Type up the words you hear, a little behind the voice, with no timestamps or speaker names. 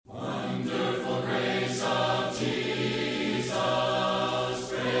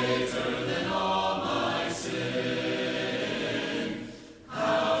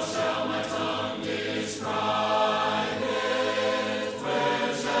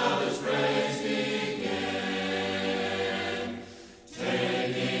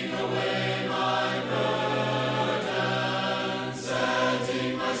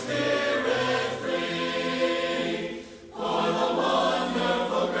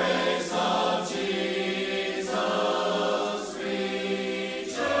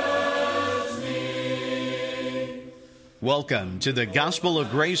Welcome to the Gospel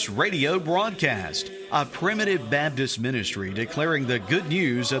of Grace radio broadcast, a primitive Baptist ministry declaring the good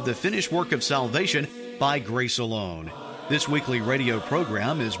news of the finished work of salvation by grace alone. This weekly radio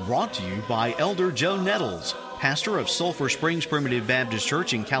program is brought to you by Elder Joe Nettles, pastor of Sulphur Springs Primitive Baptist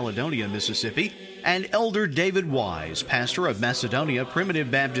Church in Caledonia, Mississippi, and Elder David Wise, pastor of Macedonia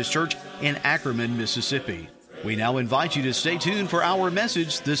Primitive Baptist Church in Ackerman, Mississippi. We now invite you to stay tuned for our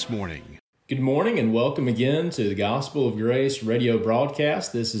message this morning. Good morning and welcome again to the Gospel of Grace radio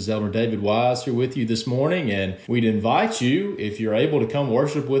broadcast. This is Elder David Wise here with you this morning, and we'd invite you, if you're able to come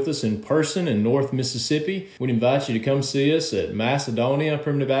worship with us in person in North Mississippi, we'd invite you to come see us at Macedonia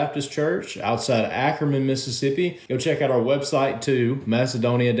Primitive Baptist Church outside Ackerman, Mississippi. Go check out our website too,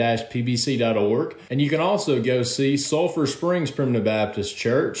 macedonia-pbc.org. And you can also go see Sulphur Springs Primitive Baptist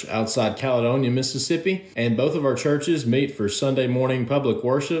Church outside Caledonia, Mississippi. And both of our churches meet for Sunday morning public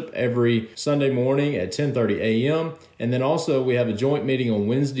worship every Sunday morning at 10:30 a.m. And then also we have a joint meeting on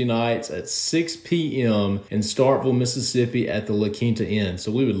Wednesday nights at 6 p.m. in Starkville, Mississippi at the La Quinta Inn.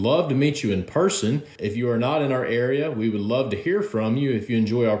 So we would love to meet you in person. If you are not in our area, we would love to hear from you. If you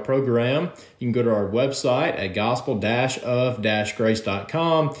enjoy our program, you can go to our website at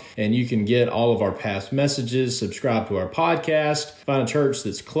gospel-of-grace.com and you can get all of our past messages, subscribe to our podcast, find a church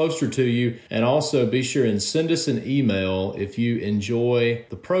that's closer to you, and also be sure and send us an email if you enjoy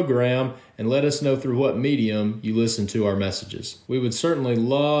the program and let us know through what medium you listen to our messages. We would certainly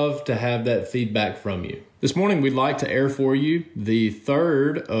love to have that feedback from you. This morning, we'd like to air for you the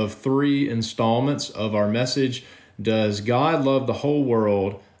third of 3 installments of our message, Does God Love the Whole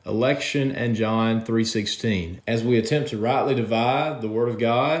World? Election and John 3:16, as we attempt to rightly divide the Word of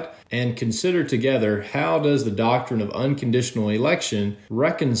God and consider together how does the doctrine of unconditional election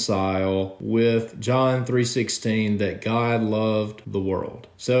reconcile with John 3:16 that God loved the world.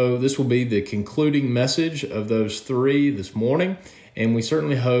 So this will be the concluding message of those 3 this morning, and we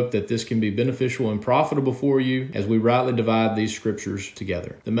certainly hope that this can be beneficial and profitable for you as we rightly divide these scriptures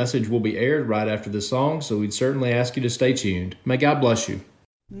together. The message will be aired right after this song, so we'd certainly ask you to stay tuned. May God bless you.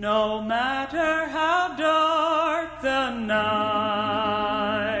 No matter how dark the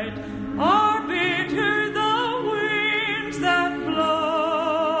night, or bitter the winds that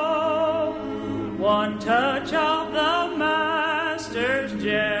blow, one touch of the Master's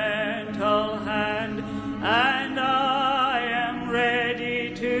gentle hand, and I am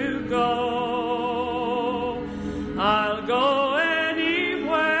ready to go. I'll go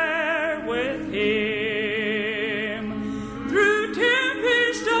anywhere with Him, through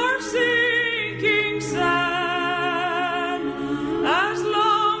tempest or sinking sand, as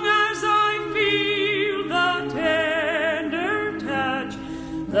long as I feel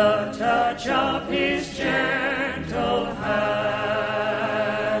the touch of His gentle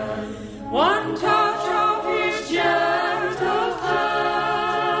hand. One touch of His gentle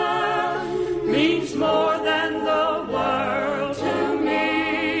hand means more than the world to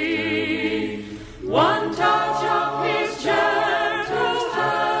me. One touch of His gentle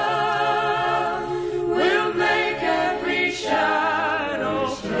hand will make every shadow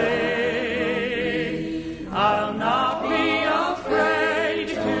flee. I'll not be afraid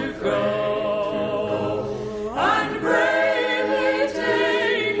to go and bravely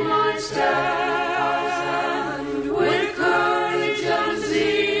take my stand with courage and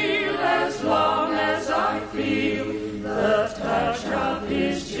zeal, as long as I feel the touch of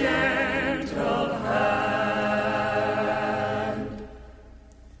His gentle hand.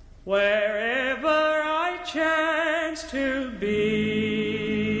 Wherever I chance to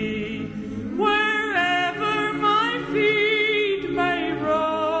be, wherever my feet may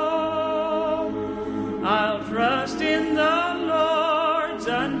roam, I'll trust in the Lord's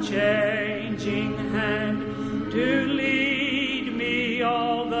unchanging hand to lead me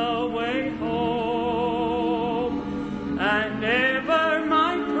all the way home, and ever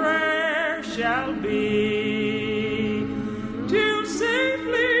my prayer shall be till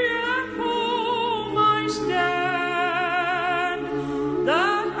safely at home I stand,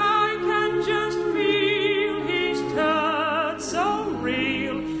 that I can just feel His touch so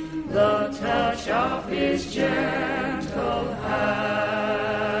real, the touch of His gentle hand.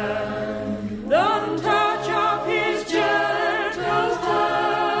 The touch of His gentle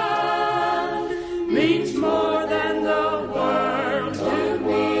hand means more than the world to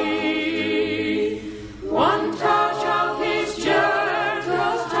me. One touch of His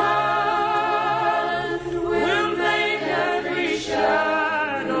gentle hand will make every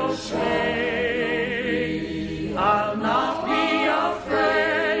shadow fade. I'll not be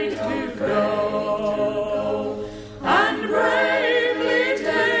afraid to go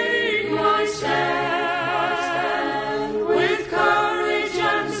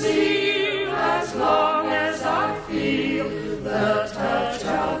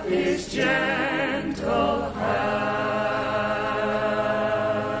his gentle hand.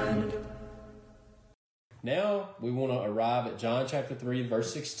 Now we want to arrive at John chapter 3,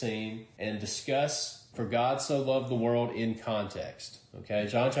 verse 16, and discuss "For God so loved the world" in context. Okay,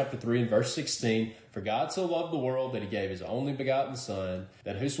 John chapter 3 and verse 16, "For God so loved the world that he gave his only begotten Son,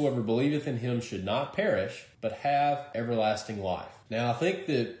 that whosoever believeth in him should not perish, but have everlasting life." Now, I think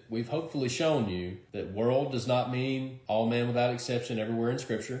that we've hopefully shown you that world does not mean all men without exception everywhere in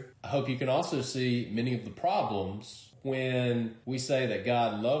Scripture. I hope you can also see many of the problems when we say that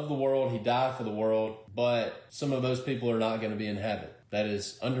God loved the world, he died for the world, but some of those people are not going to be in heaven. That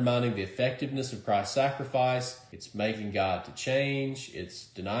is undermining the effectiveness of Christ's sacrifice. It's making God to change. It's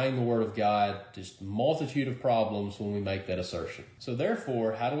denying the Word of God. Just a multitude of problems when we make that assertion. So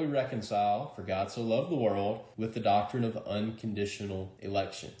therefore, how do we reconcile "For God so loved the world" with the doctrine of unconditional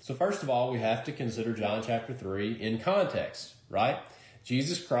election? So first of all, we have to consider John chapter 3 in context, right?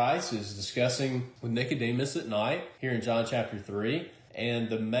 Jesus Christ is discussing with Nicodemus at night here in John chapter 3, and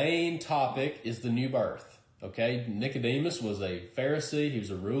the main topic is the new birth. Okay, Nicodemus was a Pharisee. He was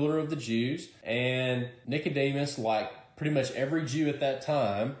a ruler of the Jews. And Nicodemus, like pretty much every Jew at that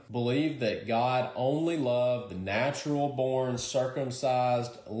time, believed that God only loved the natural-born,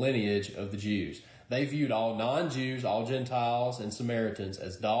 circumcised lineage of the Jews. They viewed all non-Jews, all Gentiles, and Samaritans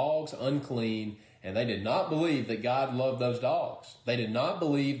as dogs, unclean, and they did not believe that God loved those dogs. They did not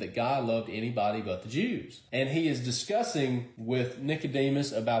believe that God loved anybody but the Jews. And he is discussing with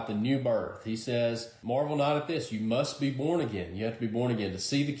Nicodemus about the new birth. He says, "Marvel not at this. You must be born again. You have to be born again to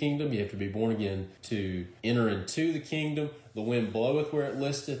see the kingdom. You have to be born again to enter into the kingdom. The wind bloweth where it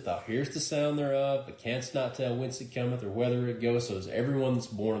listeth. Thou hearest the sound thereof, but canst not tell whence it cometh or whither it goeth. So is everyone that's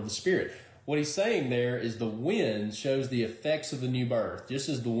born of the Spirit." What he's saying there is the wind shows the effects of the new birth. Just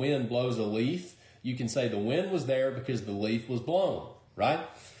as the wind blows a leaf, you can say the wind was there because the leaf was blown, right?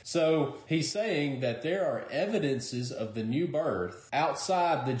 So he's saying that there are evidences of the new birth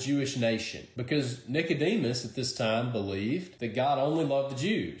outside the Jewish nation, because Nicodemus at this time believed that God only loved the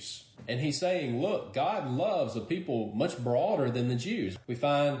Jews. And he's saying, look, God loves a people much broader than the Jews. We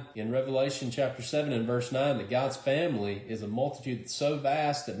find in Revelation chapter 7 and verse 9 that God's family is a multitude that's so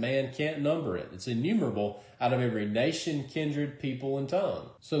vast that man can't number it. It's innumerable out of every nation, kindred, people, and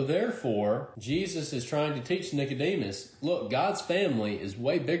tongue. So therefore, Jesus is trying to teach Nicodemus, look, God's family is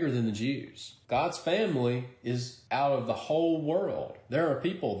way bigger than the Jews. God's family is out of the whole world. There are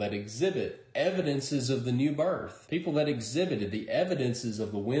people that exhibit evidences of the new birth. People that exhibited the evidences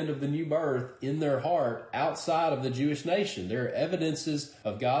of the wind of the new birth in their heart outside of the Jewish nation. There are evidences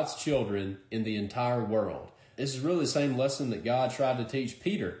of God's children in the entire world. This is really the same lesson that God tried to teach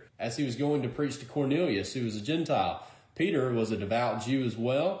Peter as he was going to preach to Cornelius, who was a Gentile. Peter was a devout Jew as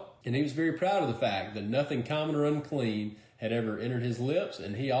well, and he was very proud of the fact that nothing common or unclean had ever entered his lips,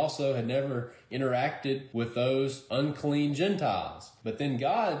 and he also had never interacted with those unclean Gentiles. But then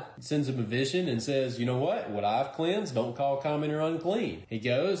God sends him a vision and says, you know what I've cleansed, don't call common or unclean. He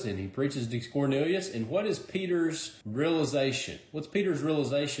goes and he preaches to Cornelius, and what is Peter's realization? What's Peter's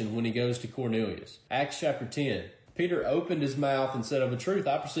realization when he goes to Cornelius? Acts chapter 10. Peter opened his mouth and said, of a truth,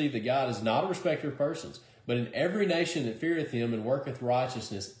 I perceive that God is not a respecter of persons, but in every nation that feareth him and worketh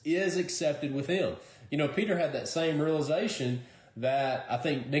righteousness is accepted with him. You know, Peter had that same realization that I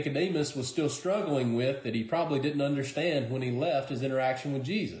think Nicodemus was still struggling with, that he probably didn't understand when he left his interaction with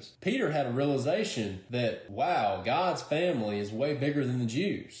Jesus. Peter had a realization that, wow, God's family is way bigger than the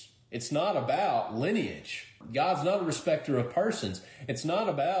Jews. It's not about lineage. God's not a respecter of persons. It's not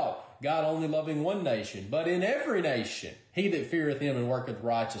about God only loving one nation, but in every nation, he that feareth him and worketh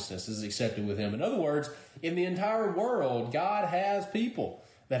righteousness is accepted with him. In other words, in the entire world, God has people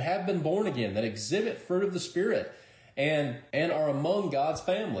that have been born again, that exhibit fruit of the Spirit, and are among God's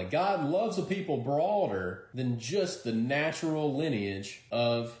family. God loves a people broader than just the natural lineage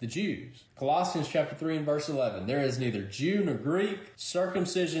of the Jews. Colossians chapter 3 and verse 11, there is neither Jew nor Greek,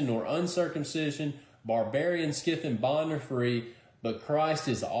 circumcision nor uncircumcision, barbarian, Scythian, bond nor free, but Christ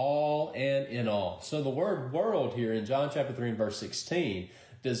is all and in all. So the word world here in John chapter 3 and verse 16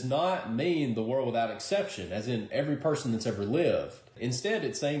 does not mean the world without exception, as in every person that's ever lived. Instead,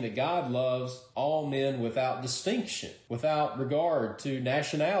 it's saying that God loves all men without distinction, without regard to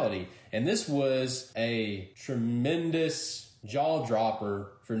nationality. And this was a tremendous jaw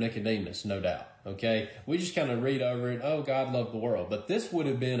dropper for Nicodemus, no doubt. Okay, we just kind of read over it, oh, God loved the world. But this would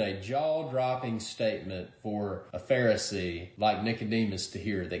have been a jaw-dropping statement for a Pharisee like Nicodemus to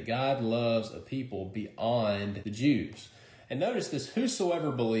hear, that God loves a people beyond the Jews. And notice this,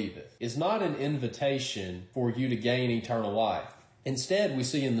 whosoever believeth is not an invitation for you to gain eternal life. Instead, we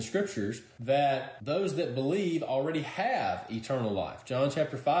see in the scriptures that those that believe already have eternal life. John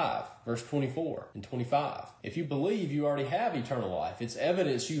chapter 5, verse 24 and 25. If you believe, you already have eternal life. It's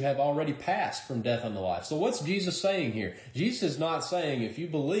evidence you have already passed from death unto life. So what's Jesus saying here? Jesus is not saying if you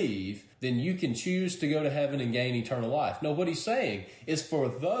believe, then you can choose to go to heaven and gain eternal life. No, what he's saying is for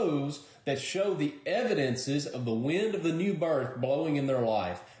those that show the evidences of the wind of the new birth blowing in their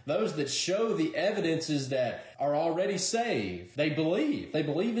life, those that show the evidences that are already saved, they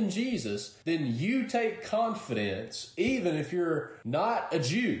believe in Jesus, then you take confidence even if you're not a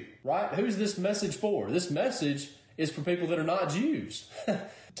Jew, right? Who's this message for? This message is for people that are not Jews.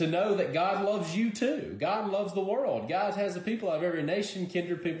 To know that God loves you too. God loves the world. God has the people of every nation,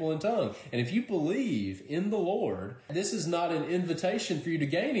 kindred, people, and tongue. And if you believe in the Lord, this is not an invitation for you to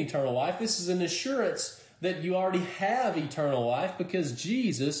gain eternal life. This is an assurance that you already have eternal life because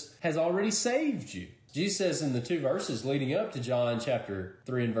Jesus has already saved you. Jesus says in the two verses leading up to John chapter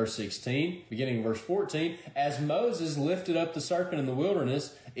 3 and verse 16, beginning in verse 14, as Moses lifted up the serpent in the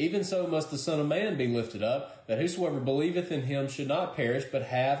wilderness, even so must the Son of Man be lifted up, that whosoever believeth in him should not perish, but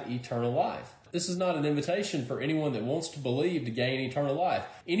have eternal life. This is not an invitation for anyone that wants to believe to gain eternal life.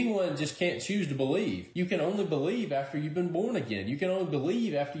 Anyone just can't choose to believe. You can only believe after you've been born again. You can only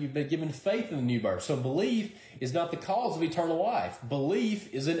believe after you've been given faith in the new birth. So belief is not the cause of eternal life.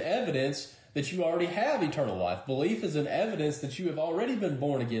 Belief is an evidence that you already have eternal life. Belief is an evidence that you have already been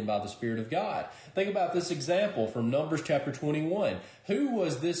born again by the Spirit of God. Think about this example from Numbers chapter 21. Who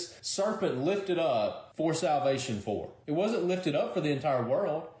was this serpent lifted up for salvation for? It wasn't lifted up for the entire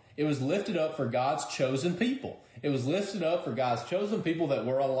world. It was lifted up for God's chosen people. It was lifted up for God's chosen people that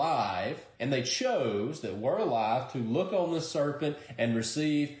were alive, and they chose that were alive to look on the serpent and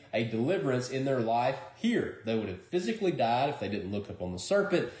receive a deliverance in their life here. They would have physically died if they didn't look up on the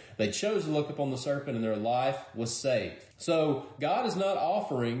serpent. They chose to look up on the serpent and their life was saved. So God is not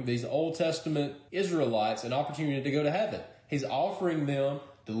offering these Old Testament Israelites an opportunity to go to heaven. He's offering them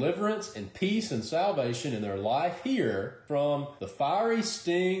deliverance and peace and salvation in their life here from the fiery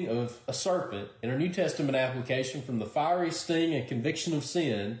sting of a serpent. In our New Testament application, from the fiery sting and conviction of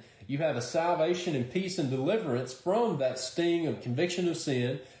sin, you have a salvation and peace and deliverance from that sting of conviction of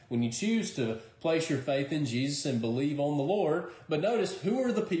sin when you choose to place your faith in Jesus and believe on the Lord. But notice, who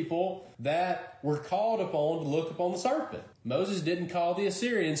are the people that were called upon to look upon the serpent? Moses didn't call the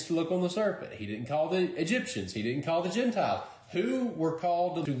Assyrians to look on the serpent. He didn't call the Egyptians. He didn't call the Gentiles. Who were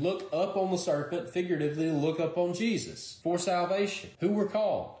called to look up on the serpent, figuratively to look up on Jesus for salvation? Who were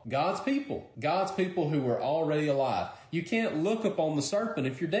called? God's people. God's people who were already alive. You can't look upon the serpent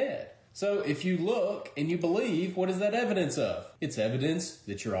if you're dead. So if you look and you believe, what is that evidence of? It's evidence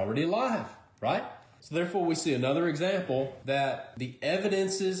that you're already alive, right? So therefore we see another example that the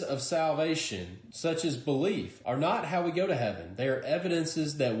evidences of salvation, such as belief, are not how we go to heaven. They are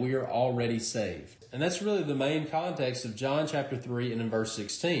evidences that we are already saved. And that's really the main context of John chapter 3 and in verse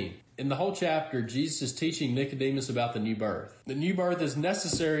 16. In the whole chapter, Jesus is teaching Nicodemus about the new birth. The new birth is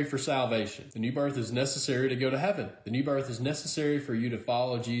necessary for salvation. The new birth is necessary to go to heaven. The new birth is necessary for you to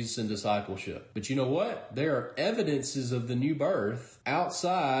follow Jesus in discipleship. But you know what? There are evidences of the new birth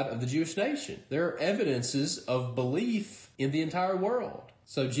outside of the Jewish nation. There are evidences of belief in the entire world.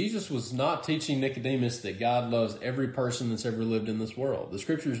 So Jesus was not teaching Nicodemus that God loves every person that's ever lived in this world. The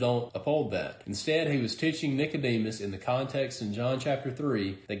scriptures don't uphold that. Instead, he was teaching Nicodemus in the context in John chapter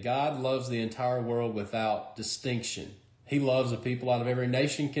 3 that God loves the entire world without distinction. He loves a people out of every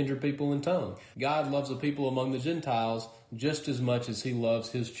nation, kindred, people, and tongue. God loves a people among the Gentiles just as much as he loves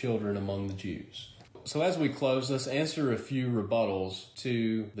his children among the Jews. So as we close, let's answer a few rebuttals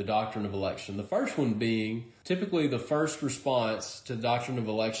to the doctrine of election. The first one being, typically the first response to the doctrine of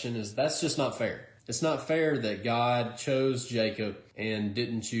election is, that's just not fair. It's not fair that God chose Jacob and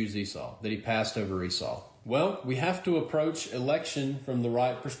didn't choose Esau, that he passed over Esau. Well, we have to approach election from the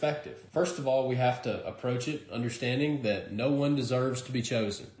right perspective. First of all, we have to approach it understanding that no one deserves to be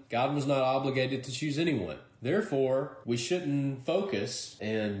chosen. God was not obligated to choose anyone. Therefore, we shouldn't focus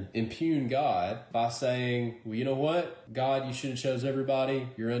and impugn God by saying, well, you know what? God, you should have chose everybody.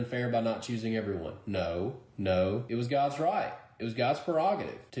 You're unfair by not choosing everyone. No. It was God's right. It was God's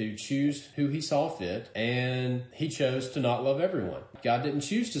prerogative to choose who he saw fit, and he chose to not love everyone. God didn't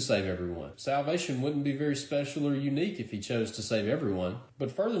choose to save everyone. Salvation wouldn't be very special or unique if he chose to save everyone.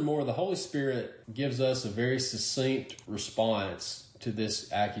 But furthermore, the Holy Spirit gives us a very succinct response to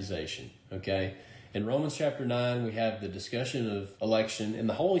this accusation, okay? In Romans chapter 9, we have the discussion of election, and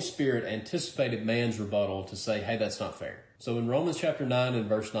the Holy Spirit anticipated man's rebuttal to say, hey, that's not fair. So in Romans chapter 9 and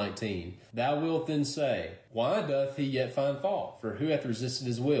verse 19, thou wilt then say, why doth he yet find fault? For who hath resisted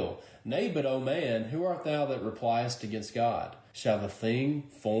his will? Nay, but, O man, who art thou that repliest against God? Shall the thing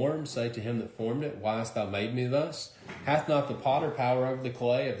formed say to him that formed it, why hast thou made me thus? Hath not the potter power over the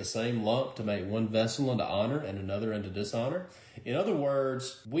clay of the same lump to make one vessel unto honor and another unto dishonor? In other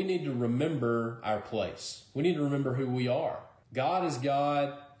words, we need to remember our place. We need to remember who we are. God is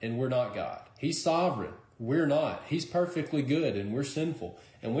God and we're not God. He's sovereign. We're not. He's perfectly good and we're sinful.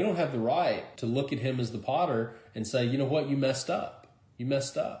 And we don't have the right to look at him as the potter and say, you know what, you messed up. You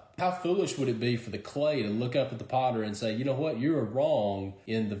messed up. How foolish would it be for the clay to look up at the potter and say, you know what, you are wrong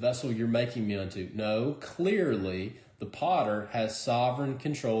in the vessel you're making me unto. No, clearly the potter has sovereign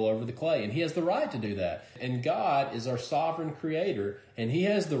control over the clay, and he has the right to do that. And God is our sovereign creator, and he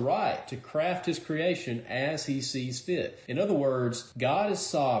has the right to craft his creation as he sees fit. In other words, God is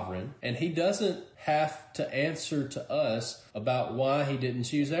sovereign, and he doesn't have to answer to us about why he didn't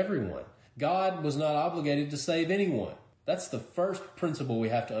choose everyone. God was not obligated to save anyone. That's the first principle we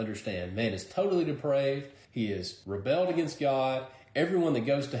have to understand. Man is totally depraved. He has rebelled against God. Everyone that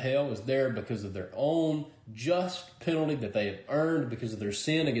goes to hell is there because of their own just penalty that they have earned because of their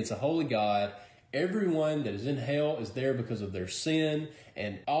sin against a holy God. Everyone that is in hell is there because of their sin,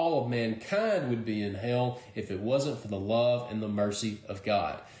 and all of mankind would be in hell if it wasn't for the love and the mercy of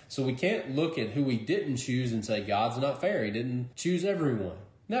God. So we can't look at who he didn't choose and say, God's not fair. He didn't choose everyone.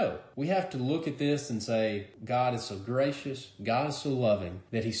 No, we have to look at this and say, God is so gracious, God is so loving,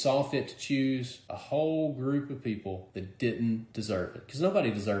 that he saw fit to choose a whole group of people that didn't deserve it. Because nobody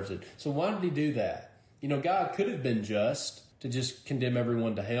deserves it. So why did he do that? You know, God could have been just to just condemn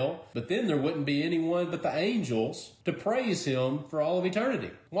everyone to hell, but then there wouldn't be anyone but the angels to praise him for all of eternity.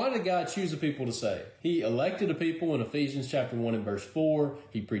 Why did God choose a people to save? He elected a people in Ephesians chapter 1 and verse 4.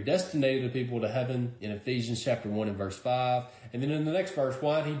 He predestinated a people to heaven in Ephesians chapter 1 and verse 5. And then in the next verse,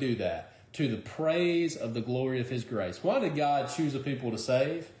 why did he do that? To the praise of the glory of his grace. Why did God choose a people to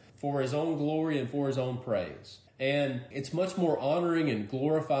save? For his own glory and for his own praise. And it's much more honoring and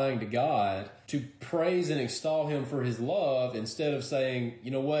glorifying to God to praise and extol him for his love instead of saying,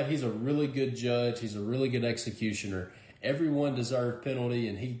 you know what, he's a really good judge, he's a really good executioner. Everyone deserved penalty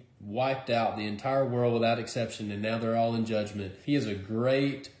and he wiped out the entire world without exception and now they're all in judgment. He is a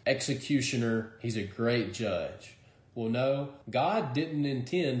great executioner, he's a great judge. Well, no, God didn't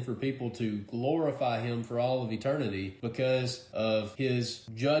intend for people to glorify him for all of eternity because of his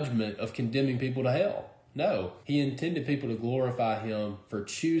judgment of condemning people to hell. No, he intended people to glorify him for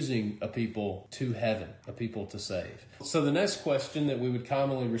choosing a people to heaven, a people to save. So the next question that we would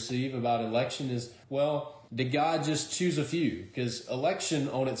commonly receive about election is, well, did God just choose a few? Because election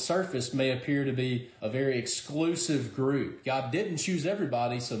on its surface may appear to be a very exclusive group. God didn't choose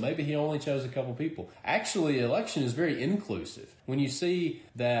everybody, so maybe he only chose a couple people. Actually, election is very inclusive. When you see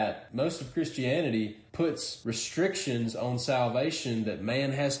that most of Christianity puts restrictions on salvation that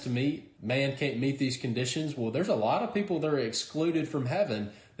man has to meet, man can't meet these conditions, well, there's a lot of people that are excluded from heaven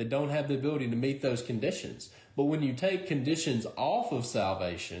that don't have the ability to meet those conditions. But when you take conditions off of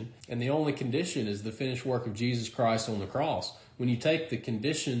salvation, and the only condition is the finished work of Jesus Christ on the cross, when you take the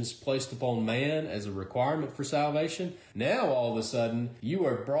conditions placed upon man as a requirement for salvation, now all of a sudden you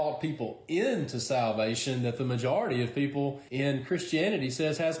are brought people into salvation that the majority of people in Christianity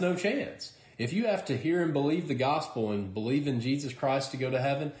says has no chance. If you have to hear and believe the gospel and believe in Jesus Christ to go to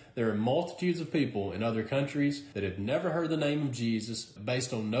heaven, there are multitudes of people in other countries that have never heard the name of Jesus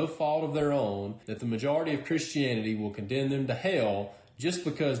based on no fault of their own, that the majority of Christianity will condemn them to hell just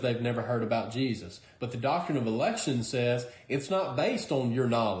because they've never heard about Jesus. But the doctrine of election says it's not based on your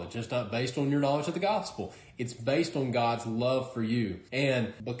knowledge. It's not based on your knowledge of the gospel. It's based on God's love for you.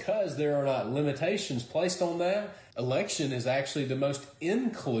 And because there are not limitations placed on that, election is actually the most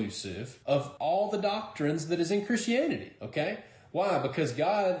inclusive of all the doctrines that is in Christianity. Okay? Why? Because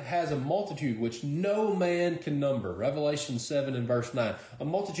God has a multitude which no man can number. Revelation 7 and verse 9. A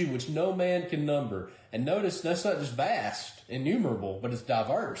multitude which no man can number. And notice that's not just vast, innumerable, but it's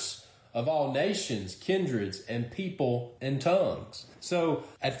diverse, of all nations, kindreds, and people and tongues. So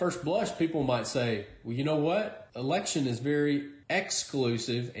at first blush, people might say, well, you know what? Election is very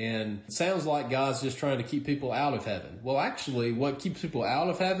exclusive and it sounds like God's just trying to keep people out of heaven. Well, actually, what keeps people out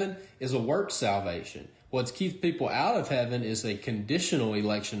of heaven is a work salvation. What keeps people out of heaven is a conditional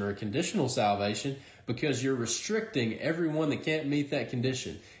election or a conditional salvation because you're restricting everyone that can't meet that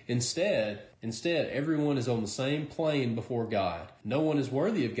condition. Instead, everyone is on the same plane before God. No one is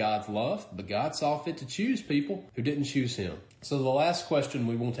worthy of God's love, but God saw fit to choose people who didn't choose him. So the last question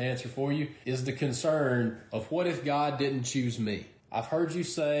we want to answer for you is the concern of what if God didn't choose me? I've heard you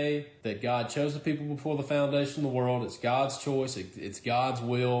say that God chose the people before the foundation of the world. It's God's choice. It's God's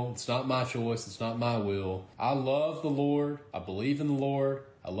will. It's not my choice. It's not my will. I love the Lord. I believe in the Lord.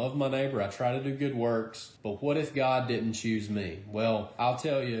 I love my neighbor, I try to do good works, but what if God didn't choose me? Well, I'll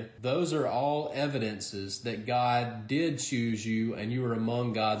tell you, those are all evidences that God did choose you and you are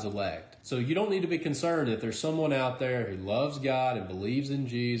among God's elect. So you don't need to be concerned if there's someone out there who loves God and believes in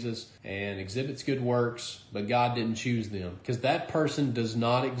Jesus and exhibits good works, but God didn't choose them, because that person does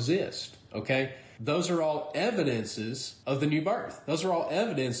not exist. Okay? Those are all evidences of the new birth. Those are all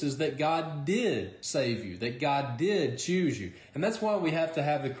evidences that God did save you, that God did choose you. And that's why we have to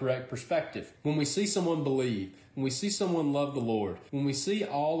have the correct perspective. When we see someone believe, when we see someone love the Lord, when we see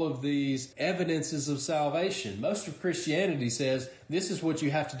all of these evidences of salvation, most of Christianity says this is what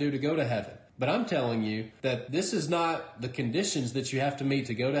you have to do to go to heaven. But I'm telling you that this is not the conditions that you have to meet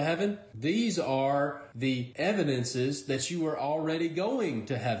to go to heaven. These are the evidences that you are already going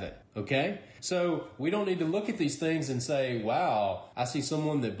to heaven. Okay? So we don't need to look at these things and say, wow, I see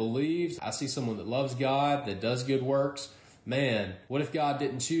someone that believes, I see someone that loves God, that does good works. Man, what if God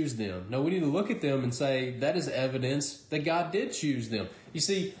didn't choose them? No, we need to look at them and say that is evidence that God did choose them. You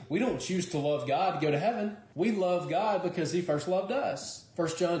see, we don't choose to love God to go to heaven. We love God because He first loved us. 1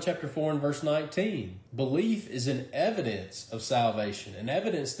 John chapter 4 and verse 19. Belief is an evidence of salvation, an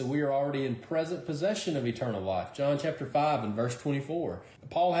evidence that we are already in present possession of eternal life. John chapter 5 and verse 24.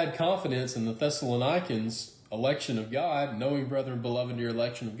 Paul had confidence in the Thessalonians' election of God, knowing, brethren, beloved, your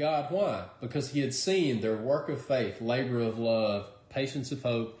election of God. Why? Because he had seen their work of faith, labor of love, patience of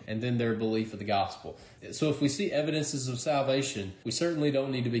hope, and then their belief of the gospel. So if we see evidences of salvation, we certainly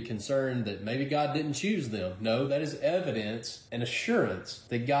don't need to be concerned that maybe God didn't choose them. No, that is evidence and assurance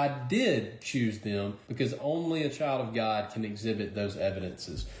that God did choose them, because only a child of God can exhibit those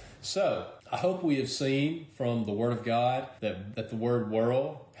evidences. So, I hope we have seen from the Word of God that the word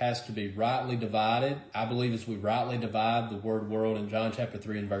world has to be rightly divided. I believe as we rightly divide the word world in John chapter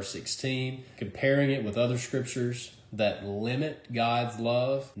 3 and verse 16, comparing it with other scriptures that limit God's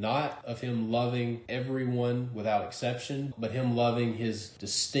love, not of Him loving everyone without exception, but Him loving His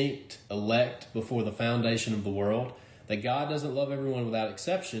distinct elect before the foundation of the world. That God doesn't love everyone without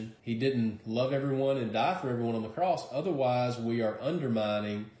exception. He didn't love everyone and die for everyone on the cross. Otherwise, we are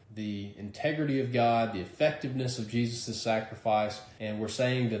undermining the integrity of God, the effectiveness of Jesus' sacrifice, and we're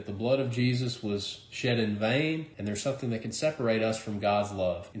saying that the blood of Jesus was shed in vain, and there's something that can separate us from God's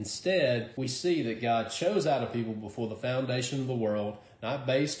love. Instead, we see that God chose out a people before the foundation of the world, not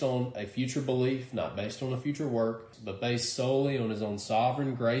based on a future belief, not based on a future work, but based solely on His own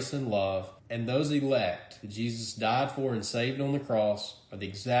sovereign grace and love. And those elect that Jesus died for and saved on the cross are the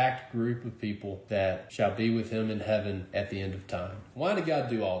exact group of people that shall be with Him in heaven at the end of time. Why did God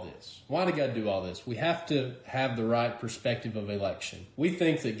do all this? Why did God do all this? We have to have the right perspective of election. We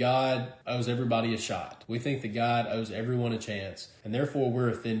think that God owes everybody a shot. We think that God owes everyone a chance, and therefore we're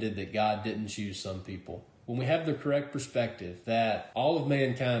offended that God didn't choose some people. When we have the correct perspective that all of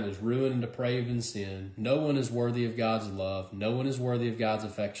mankind is ruined and depraved in sin, no one is worthy of God's love, no one is worthy of God's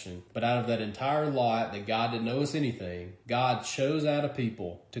affection, but out of that entire lot that God didn't owe us anything, God chose out a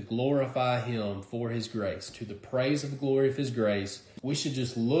people to glorify Him for His grace, to the praise of the glory of His grace. We should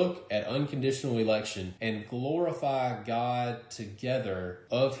just look at unconditional election and glorify God together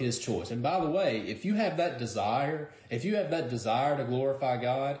of His choice. And by the way, if you have that desire to glorify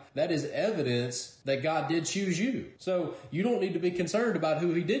God, that is evidence that God did choose you. So you don't need to be concerned about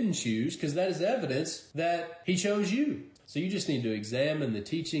who He didn't choose, because that is evidence that He chose you. So you just need to examine the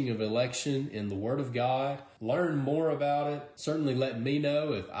teaching of election in the Word of God, learn more about it. Certainly let me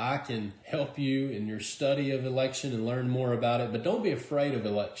know if I can help you in your study of election and learn more about it. But don't be afraid of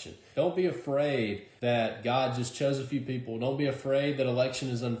election. Don't be afraid that God just chose a few people. Don't be afraid that election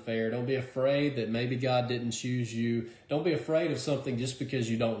is unfair. Don't be afraid that maybe God didn't choose you. Don't be afraid of something just because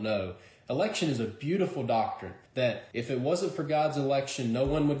you don't know. Election is a beautiful doctrine that if it wasn't for God's election, no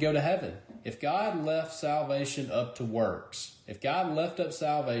one would go to heaven. If God left salvation up to works, if God left up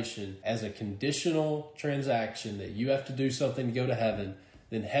salvation as a conditional transaction that you have to do something to go to heaven,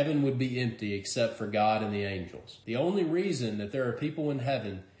 then heaven would be empty except for God and the angels. The only reason that there are people in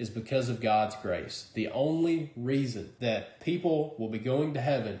heaven is because of God's grace. The only reason that people will be going to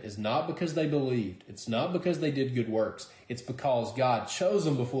heaven is not because they believed. It's not because they did good works. It's because God chose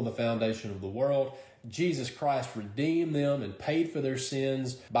them before the foundation of the world. Jesus Christ redeemed them and paid for their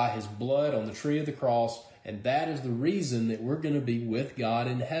sins by His blood on the tree of the cross. And that is the reason that we're going to be with God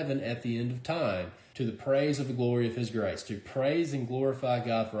in heaven at the end of time, to the praise of the glory of His grace, to praise and glorify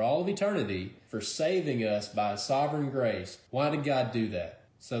God for all of eternity for saving us by His sovereign grace. Why did God do that?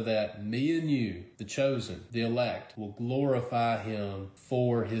 so that me and you, the chosen, the elect, will glorify him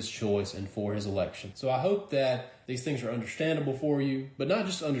for his choice and for his election. So I hope that these things are understandable for you, but not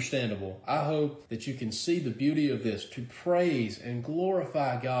just understandable. I hope that you can see the beauty of this, to praise and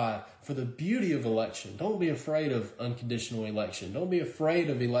glorify God for the beauty of election. Don't be afraid of unconditional election. Don't be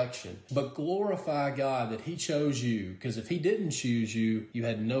afraid of election, but glorify God that he chose you, because if he didn't choose you, you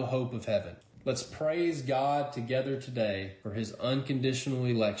had no hope of heaven. Let's praise God together today for his unconditional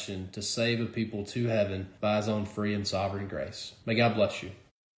election to save a people to heaven by his own free and sovereign grace. May God bless you.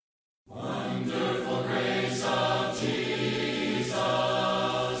 Wonderful grace of Jesus,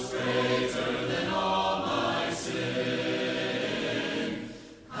 greater than all my sin.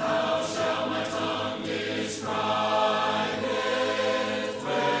 How shall my tongue describe it?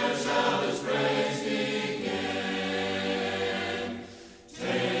 Where shall its praise begin?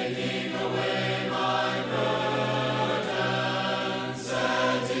 Taking away my burden,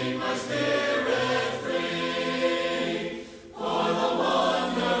 setting my spirit free, for the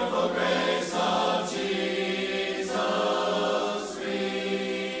wonderful grace of Jesus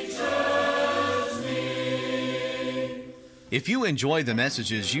reaches me. If you enjoy the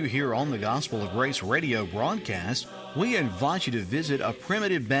messages you hear on the Gospel of Grace radio broadcast, we invite you to visit a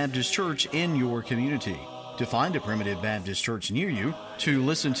Primitive Baptist church in your community. To find a Primitive Baptist church near you, to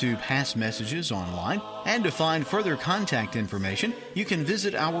listen to past messages online, and to find further contact information, you can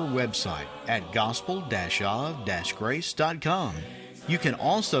visit our website at gospel-of-grace.com. You can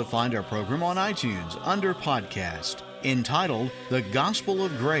also find our program on iTunes under Podcast, entitled The Gospel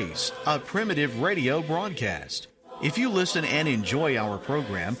of Grace, a Primitive Radio Broadcast. If you listen and enjoy our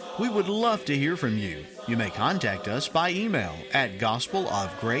program, we would love to hear from you. You may contact us by email at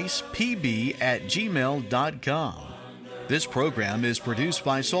gospelofgracepb@gmail.com. This program is produced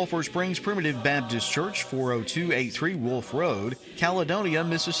by Sulphur Springs Primitive Baptist Church, 40283 Wolf Road, Caledonia,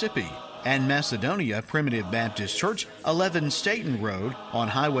 Mississippi, and Macedonia Primitive Baptist Church, 11 Staten Road, on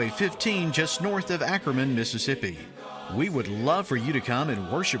Highway 15 just north of Ackerman, Mississippi. We would love for you to come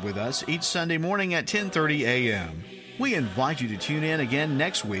and worship with us each Sunday morning at 10:30 a.m. We invite you to tune in again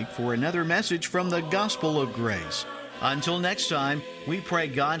next week for another message from the Gospel of Grace. Until next time, we pray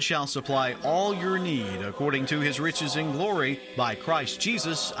God shall supply all your need according to his riches in glory by Christ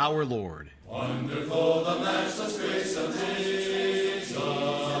Jesus our Lord. Wonderful the matchless grace of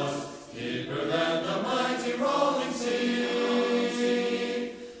Jesus.